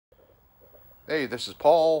Hey, this is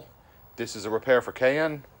Paul. This is a repair for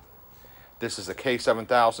Kayan. This is a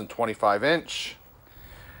K7000 25-inch.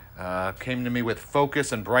 Came to me with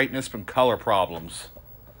focus and brightness from color problems.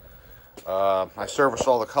 I serviced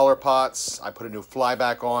all the color pots. I put a new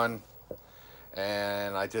flyback on.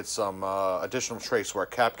 And I did some additional trace work.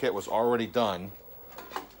 Cap kit was already done.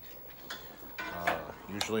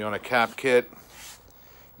 Usually on a cap kit,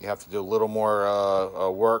 you have to do a little more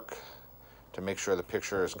work to make sure the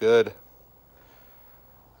picture is good.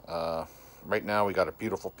 Right now we got a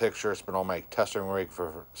beautiful picture. It's been on my testing rig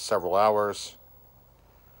for several hours.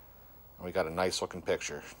 And we got a nice looking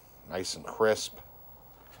picture. Nice and crisp.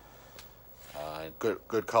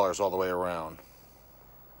 Good colors all the way around.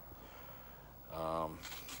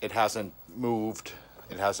 It hasn't moved.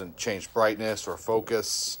 It hasn't changed brightness or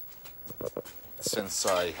focus since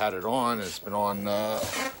I had it on. It's been on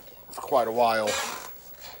for quite a while.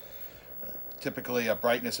 Typically a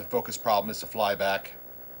brightness and focus problem is the flyback,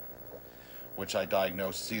 which I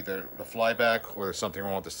diagnose as either the flyback or there's something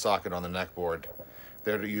wrong with the socket on the neck board.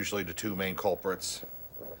 They're usually the two main culprits.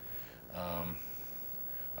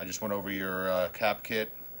 I just went over your cap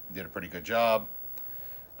kit, did a pretty good job.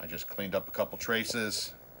 I just cleaned up a couple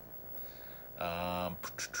traces. And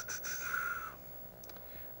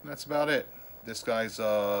that's about it. This guy's,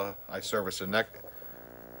 I serviced the neck.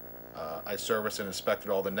 I serviced and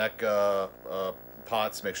inspected all the neck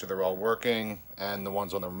pots, make sure they're all working, and the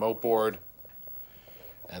ones on the remote board.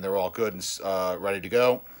 And they're all good and ready to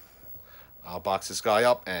go. I'll box this guy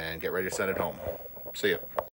up and get ready to send it home. See ya.